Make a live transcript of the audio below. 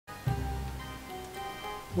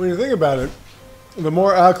When you think about it, the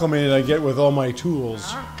more acclimated I get with all my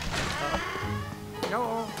tools,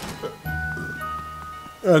 No.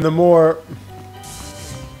 and the more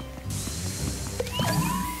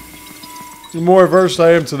versed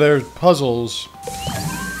I am to their puzzles,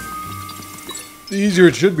 the easier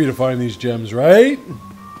it should be to find these gems, right?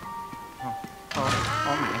 Oh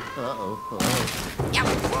my. Uh-oh.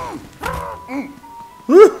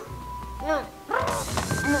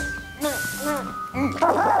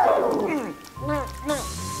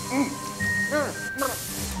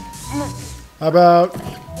 How about...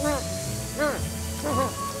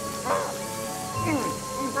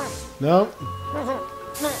 No?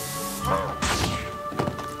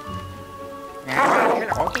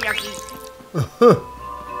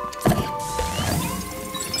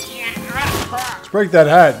 Let's break that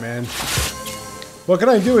hat, man. What can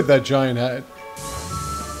I do with that giant hat?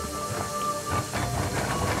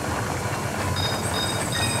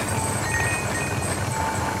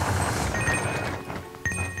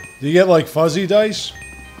 Do you get, like, fuzzy dice?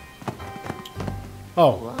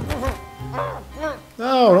 Oh.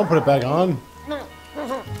 No, don't put it back on.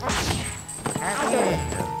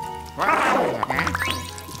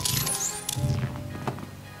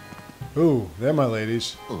 Ooh, there, my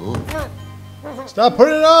ladies. Stop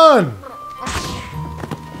putting it on!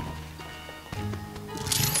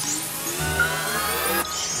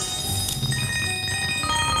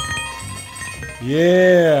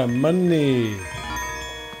 Yeah, money.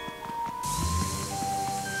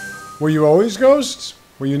 Were you always ghosts?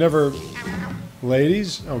 Were you never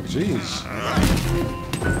ladies? Oh, jeez.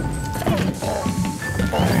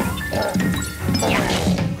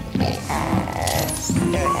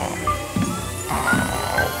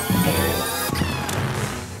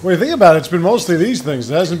 When you think about it, it's been mostly these things.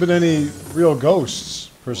 There hasn't been any real ghosts,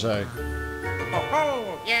 per se.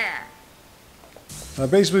 Oh, yeah. I've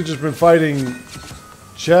basically just been fighting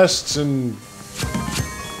chests and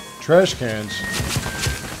trash cans.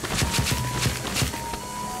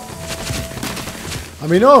 I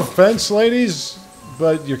mean, no offense, ladies,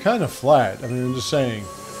 but you're kind of flat. I mean, I'm just saying.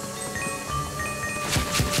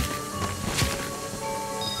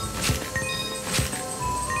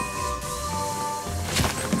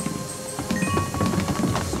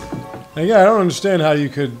 And yeah, I don't understand how you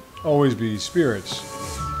could always be spirits.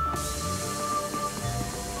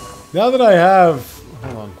 Now that I have...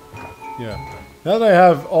 Hold on. Yeah. Now that I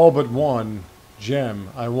have all but one gem,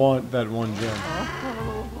 I want that one gem.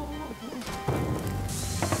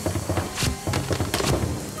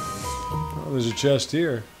 Oh, there's a chest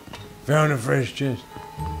here. Found a fresh chest.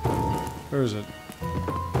 Where is it?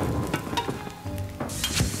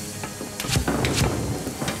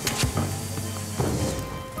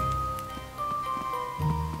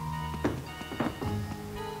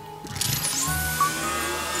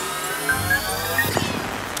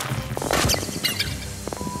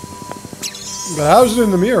 But how's it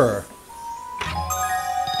in the mirror?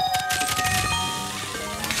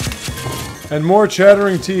 And more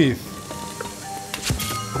chattering teeth.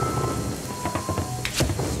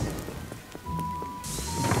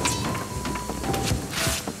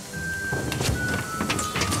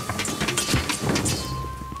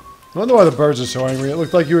 I wonder why the birds are so angry. It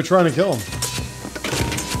looked like you were trying to kill them.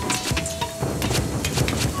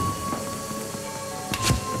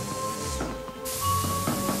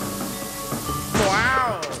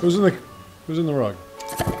 Who's in the rug?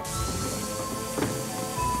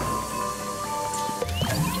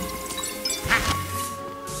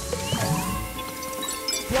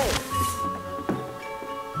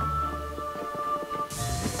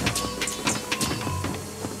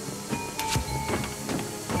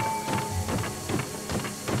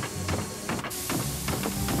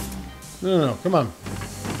 No, come on.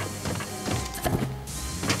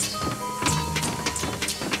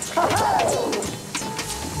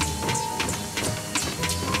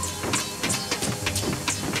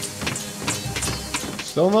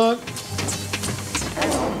 Still not?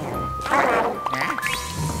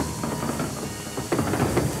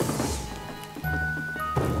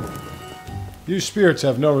 You spirits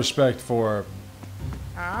have no respect for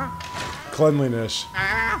cleanliness.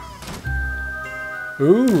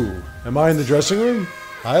 Ooh, am I in the dressing room?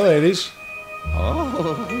 Hi, ladies.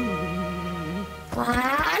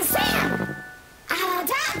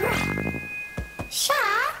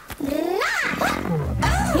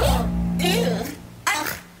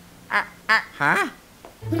 Huh?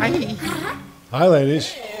 Hi,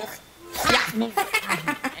 ladies.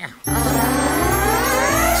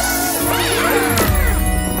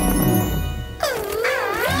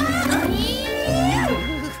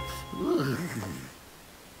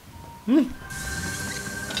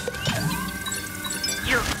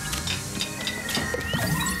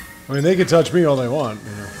 I mean, they can touch me all they want.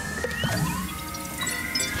 You know.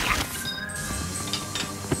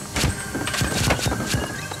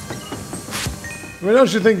 I mean,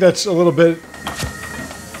 don't you think that's a little bit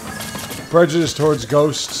prejudice towards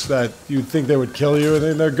ghosts, that you'd think they would kill you? I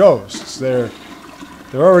mean, they're ghosts. They're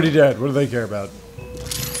already dead. What do they care about?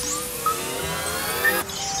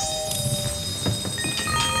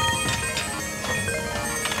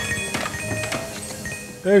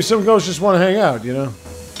 Maybe some ghosts just want to hang out, you know?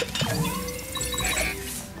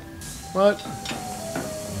 What?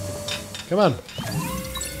 Come on.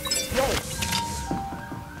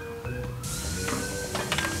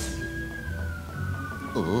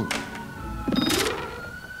 Ooh.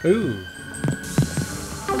 Ooh.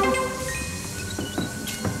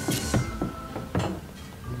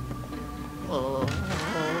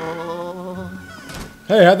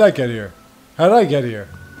 Hey, how'd that get here? How'd I get here?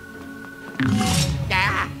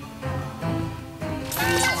 Yeah.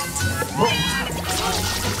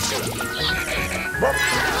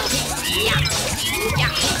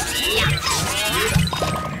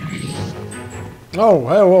 Oh,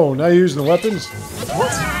 hey, whoa, now you're using the weapons?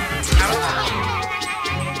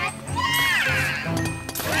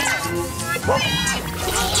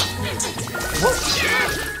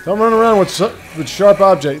 Don't run around with sharp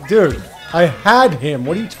object. Dude, I had him.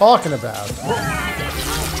 What are you talking about?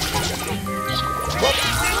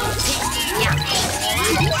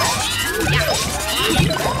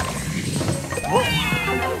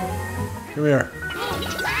 Come here.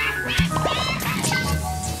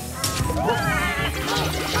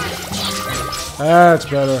 That's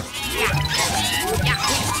better.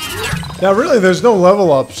 Now, really, there's no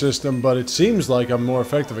level up system, but it seems like I'm more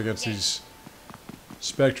effective against these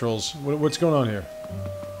spectrals. What's going on here?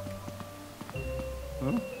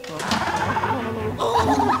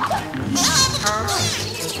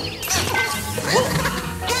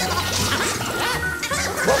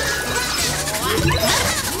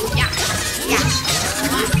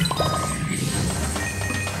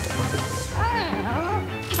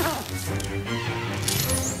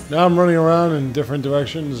 Now I'm running around in different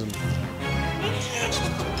directions and...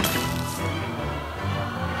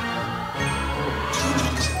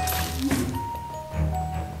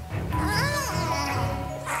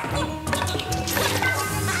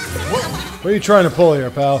 What are you trying to pull here,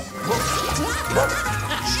 pal?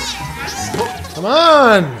 Come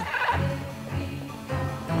on!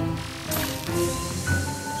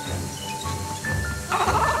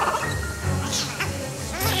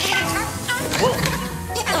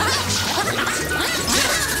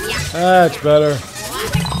 That's better.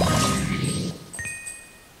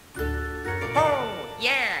 Oh,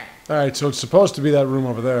 yeah. Alright, so it's supposed to be that room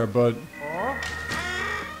over there, but...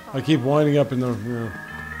 I keep winding up in the... You know.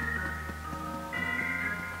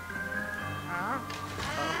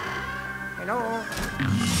 Hello.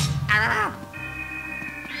 Ah.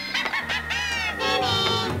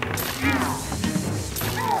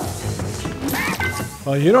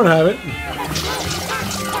 Well, you don't have it.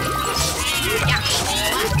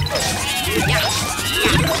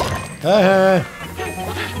 Haha.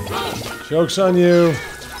 Joke's on you.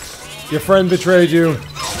 Your friend betrayed you.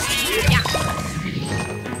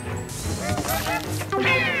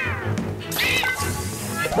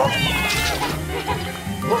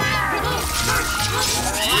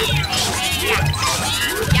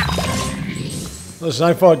 Listen,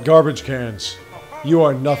 I fought garbage cans. You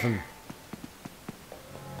are nothing.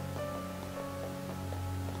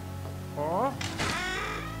 Oh.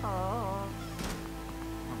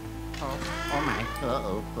 Oh my.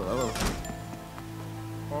 Uh-oh.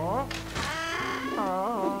 Oh.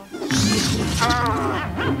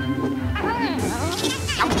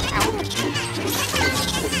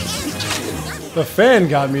 The fan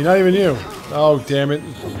got me, not even you. Oh, damn it.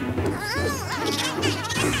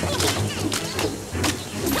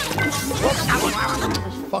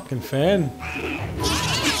 Fucking fan.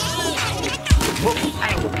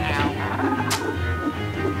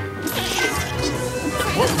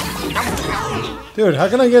 Dude, how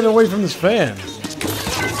can I get away from this fan?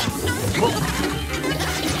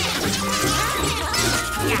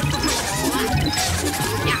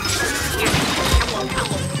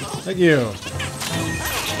 Thank you.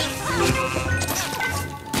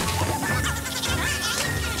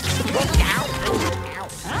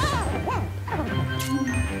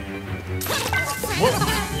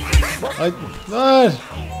 What?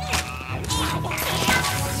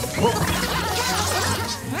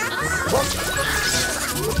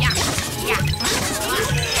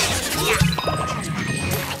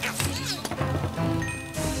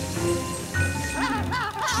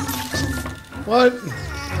 What?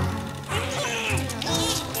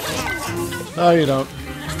 No, you don't.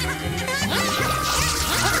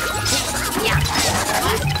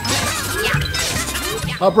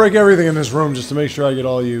 I'll break everything in this room just to make sure I get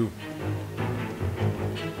all you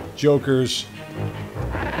jokers.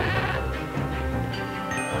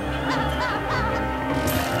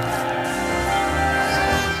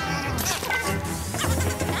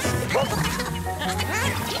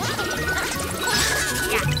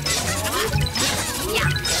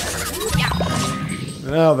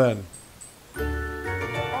 Now then.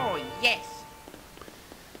 Oh, yes.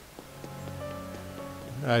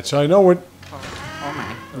 Alright, so I know what... Oh,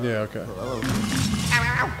 my. Yeah, okay. Ow, ow,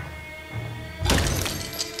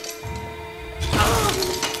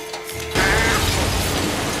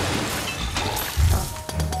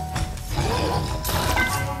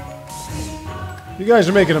 You guys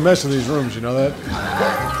are making a mess of these rooms, you know that?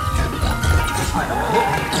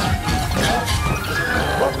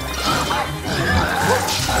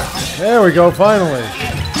 There we go, finally.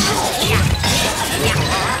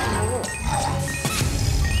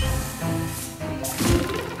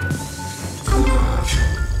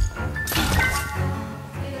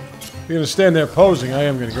 If you're gonna stand there posing, I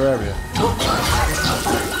am gonna grab you.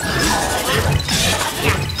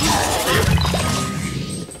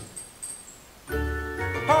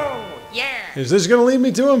 Oh, yeah. Is this gonna lead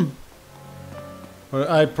me to him?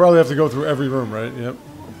 Well, I probably have to go through every room, right? Yep.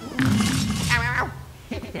 Ow, ow, ow.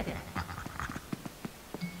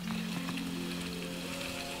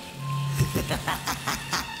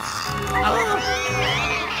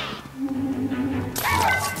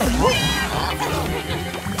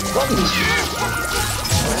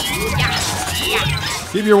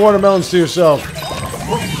 Keep your watermelons to yourself.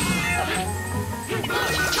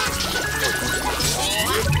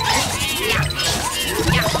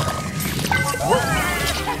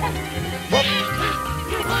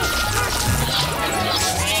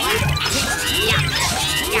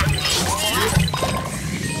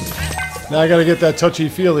 Now I gotta get that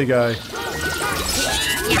touchy-feely guy.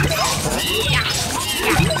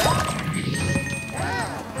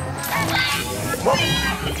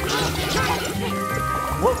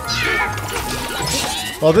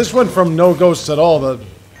 Well, this went from no ghosts at all to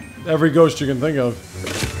every ghost you can think of.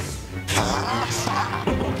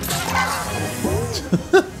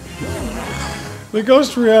 The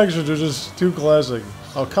ghost reactions are just too classic.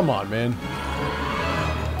 Oh, come on, man.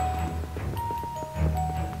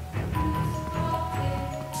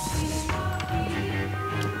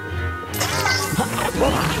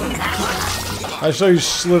 I saw you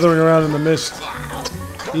slithering around in the mist.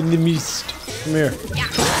 In the mist. Come here.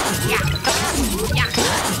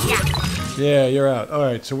 Yeah, you're out.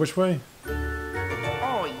 Alright, so which way?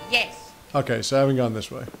 Oh, yes. Okay, so I haven't gone this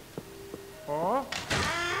way. Oh.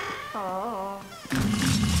 Oh.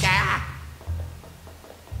 Ah.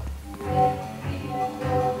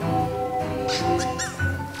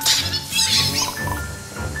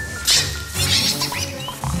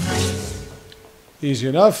 Easy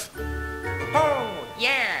enough. Oh,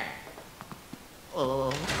 yeah.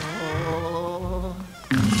 Oh.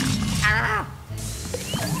 Ow.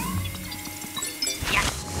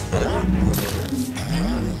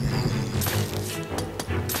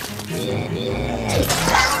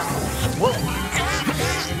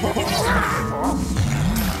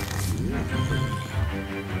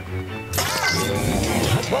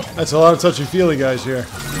 That's a lot of touchy-feely guys here.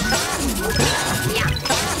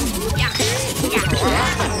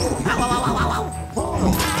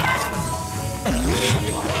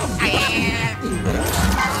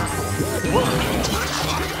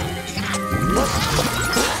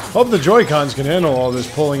 Hope the Joy-Cons can handle all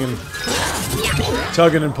this pulling and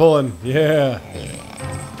tugging and pulling. Yeah.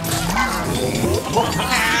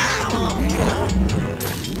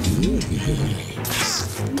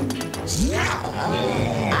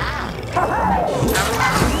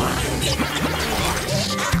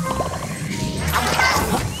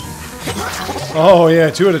 Oh yeah,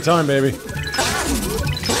 2 at a time, baby.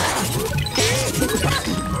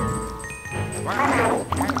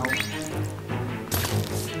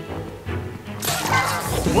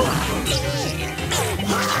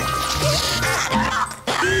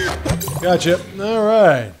 Gotcha. All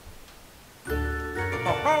right.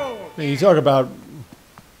 Hey, you talk about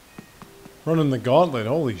running the gauntlet.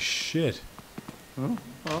 Holy shit.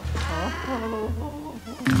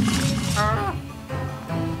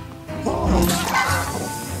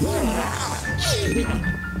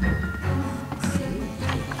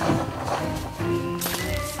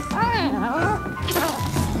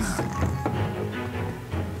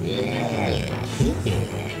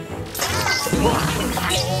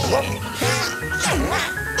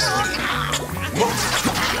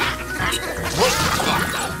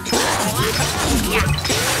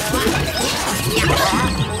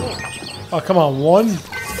 Oh, come on, one?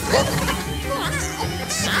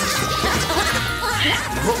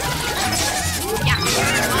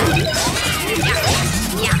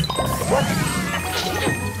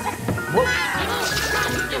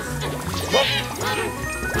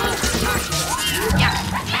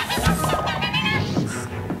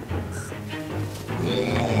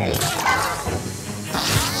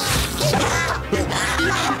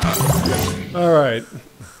 Alright.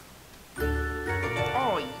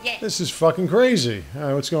 Oh, yes. This is fucking crazy.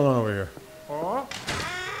 Alright, what's going on over here? Oh.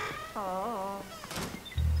 Oh.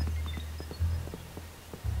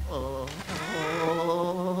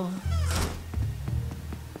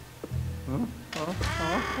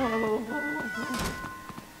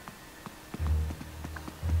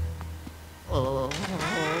 Oh.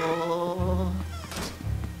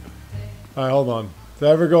 Alright, hold on. Did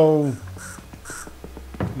I ever go...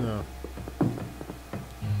 No.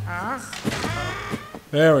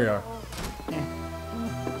 There we are.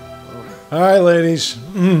 Alright, ladies.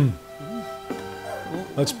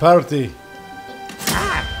 Let's party.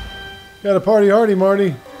 Got a party hardy,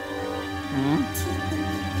 Marty.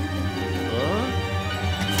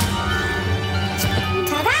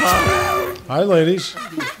 Hi, ladies.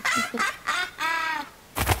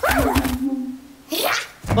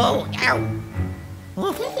 Oh, ow.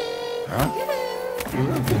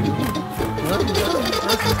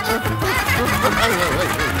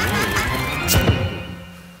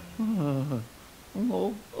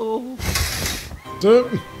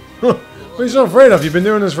 What are you so afraid of? You've been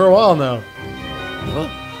doing this for a while now.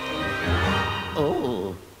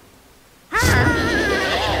 Oh.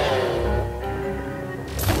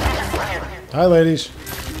 Hi, ladies.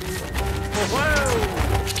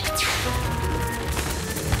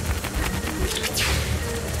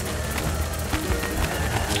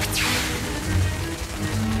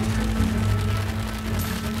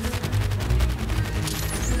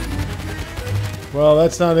 Well,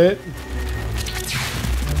 that's not it.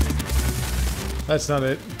 That's not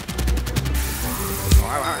it.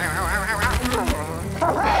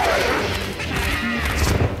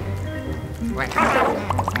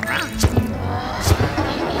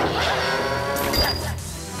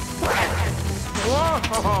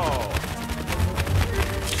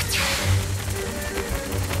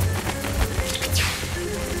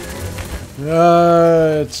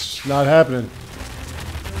 It's not happening.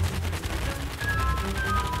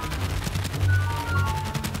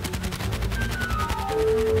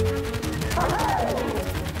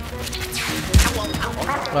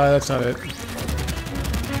 That's not it.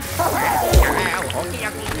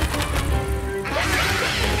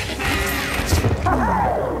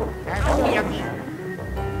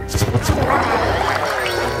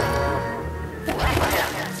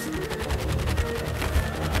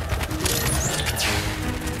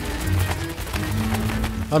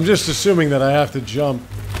 I'm just assuming that I have to jump.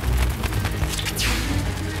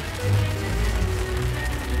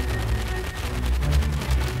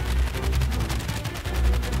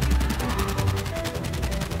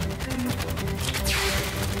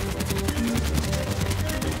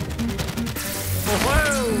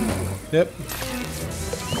 Yep.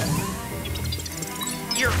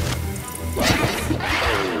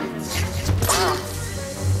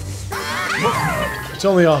 It's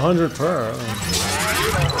only 100 per.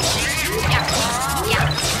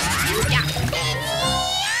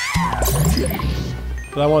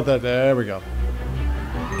 But I want that. There we go.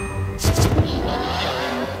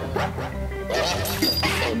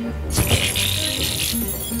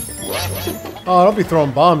 Oh, don't be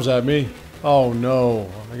throwing bombs at me. Oh no.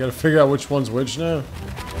 I gotta figure out which one's which now.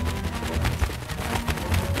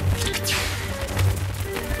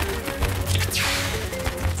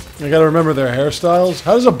 I gotta remember their hairstyles.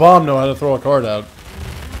 How does a bomb know how to throw a card out?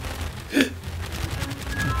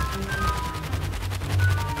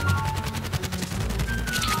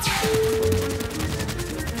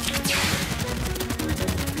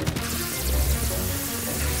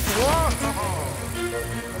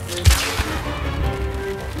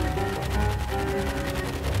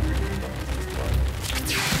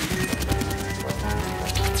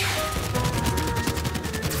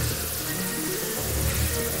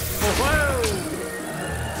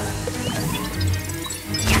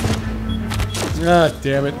 Ah,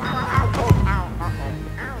 damn it.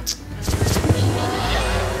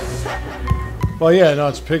 Well, yeah, no,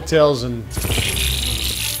 it's pigtails and...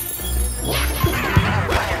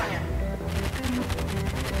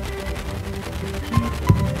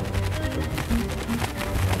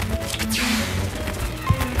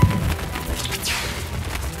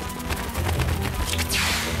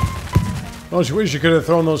 Don't you wish you could have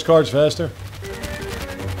thrown those cards faster?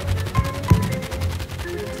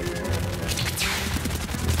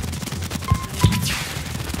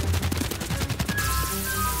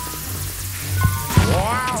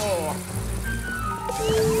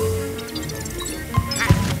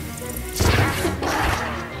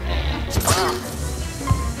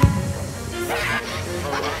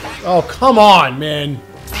 Oh, come on, man.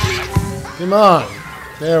 Come on.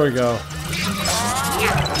 There we go.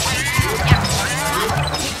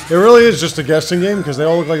 It really is just a guessing game because they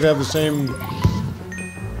all look like they have the same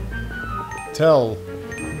tell.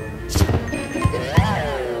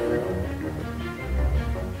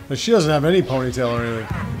 But she doesn't have any ponytail or anything.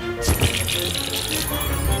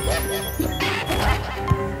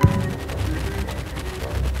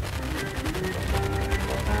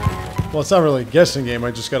 Well, it's not really a guessing game.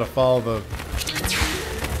 I just gotta follow the...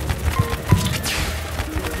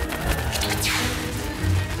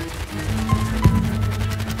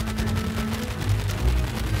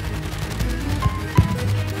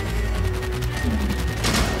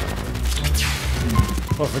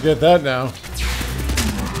 Well, forget that now.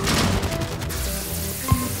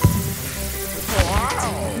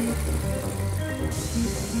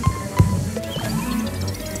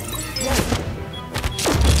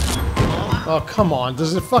 Oh, come on.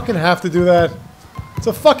 Does it fucking have to do that? It's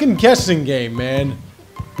a fucking guessing game, man.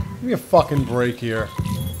 Give me a fucking break here.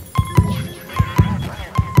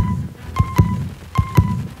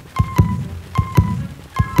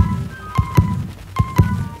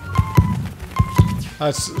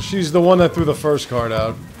 She's the one that threw the first card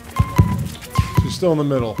out. She's still in the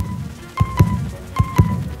middle.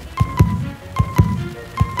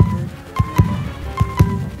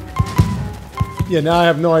 Yeah, now I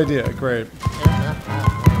have no idea. Great.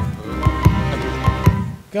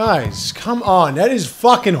 Guys, come on. That is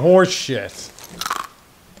fucking horse shit.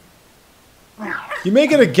 You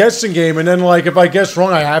make it a guessing game and then, like, if I guess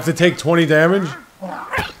wrong, I have to take 20 damage?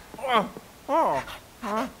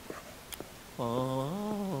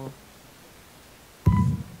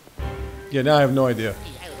 Yeah, now I have no idea.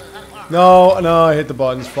 No, I hit the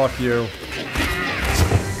buttons. Fuck you.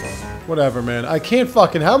 Whatever, man. I can't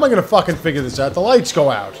fucking... How am I gonna fucking figure this out? The lights go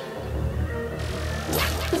out.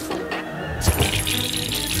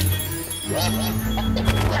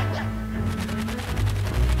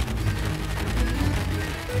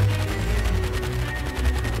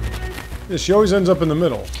 Yeah, she always ends up in the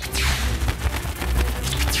middle.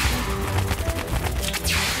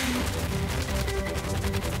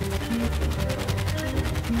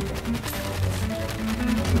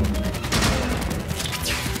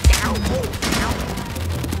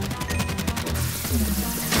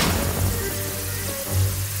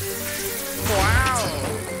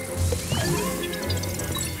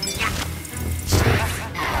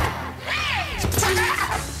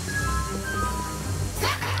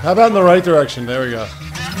 How about in the right direction? There we go.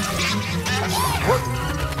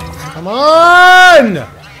 Come on!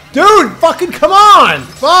 Dude, fucking come on!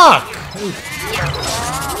 Fuck!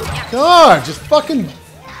 God, just fucking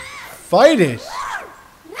fight it.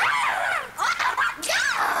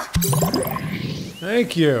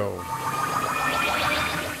 Thank you.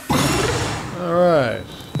 Alright.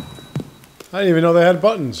 I didn't even know they had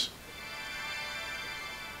buttons.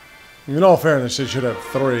 In all fairness, they should have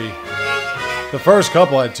 3. The first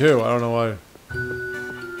couple had 2. I don't know why.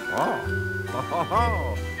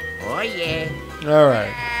 Oh yeah. All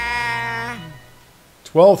right.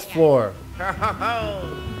 12th floor.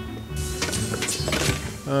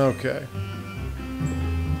 Okay.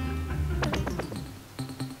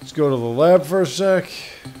 Let's go to the lab for a sec.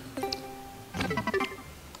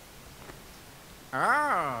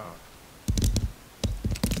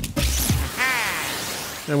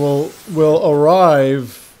 And we'll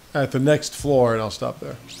arrive at the next floor, and I'll stop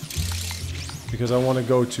there. Because I want to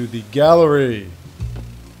go to the gallery.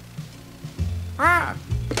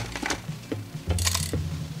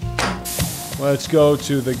 Let's go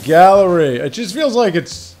to the gallery. It just feels like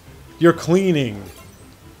you're cleaning.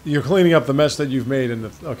 You're cleaning up the mess that you've made in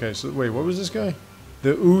the... Okay, so wait, what was this guy?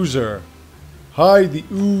 The Oozer. Hide the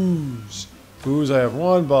Ooze. Ooze, I have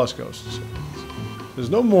 1. Boss Ghosts. There's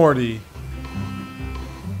no Morty.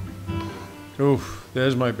 Oof.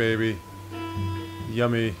 There's my baby.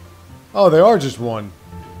 Yummy. Oh, they are just 1.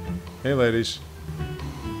 Hey, ladies.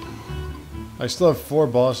 I still have 4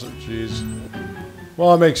 bosses. Jeez.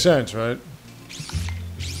 Well, it makes sense, right?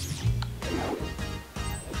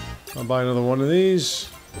 I'll buy another one of these.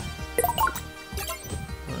 Right.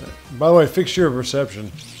 By the way, fix your perception.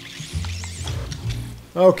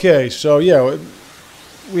 Okay, so yeah,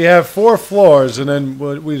 we have 4 floors, and then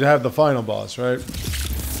we'd have the final boss, right?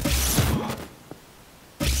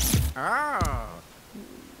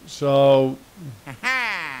 So,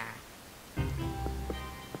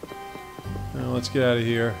 now let's get out of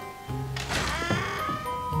here.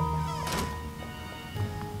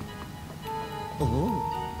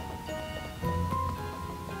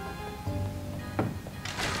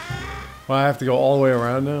 Well, I have to go all the way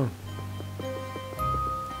around now?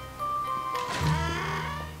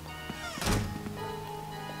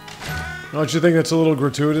 Don't you think that's a little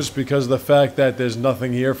gratuitous because of the fact that there's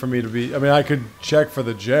nothing here for me to be... I mean, I could check for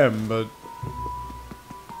the gem, but...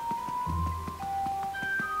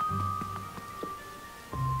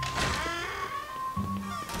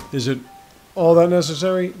 Is it all that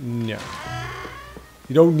necessary? No.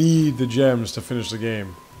 You don't need the gems to finish the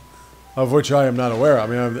game. Of which I am not aware of.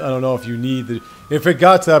 I mean, I don't know if you need the... If it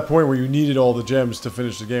got to that point where you needed all the gems to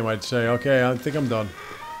finish the game, I'd say, okay, I think I'm done.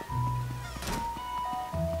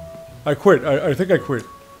 I quit. I think I quit.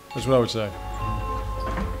 That's what I would say.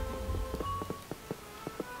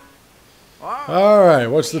 Alright,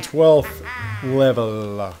 what's the 12th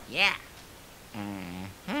level? Yeah.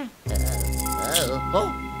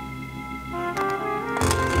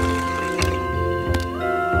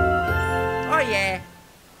 Oh yeah.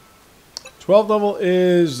 12th level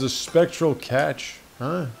is the spectral catch.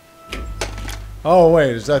 Huh? Oh,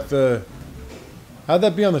 wait, is that the... How'd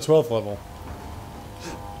that be on the 12th level?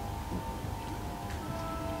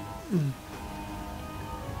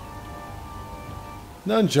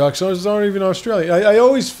 Nunchucks, those aren't even Australian. I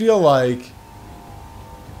always feel like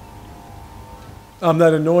I'm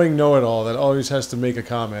that annoying know-it-all that always has to make a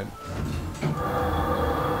comment.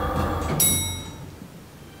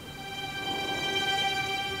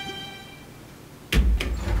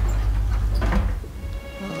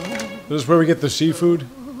 This is where we get the seafood.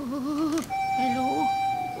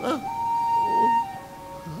 Hello.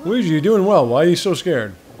 Luigi, you're doing well. Why are you so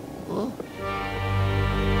scared?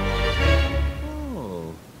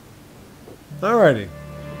 Alrighty.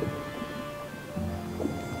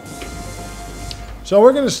 So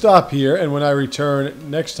we're going to stop here, and when I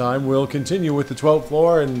return next time, we'll continue with the 12th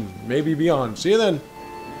floor and maybe beyond. See you then.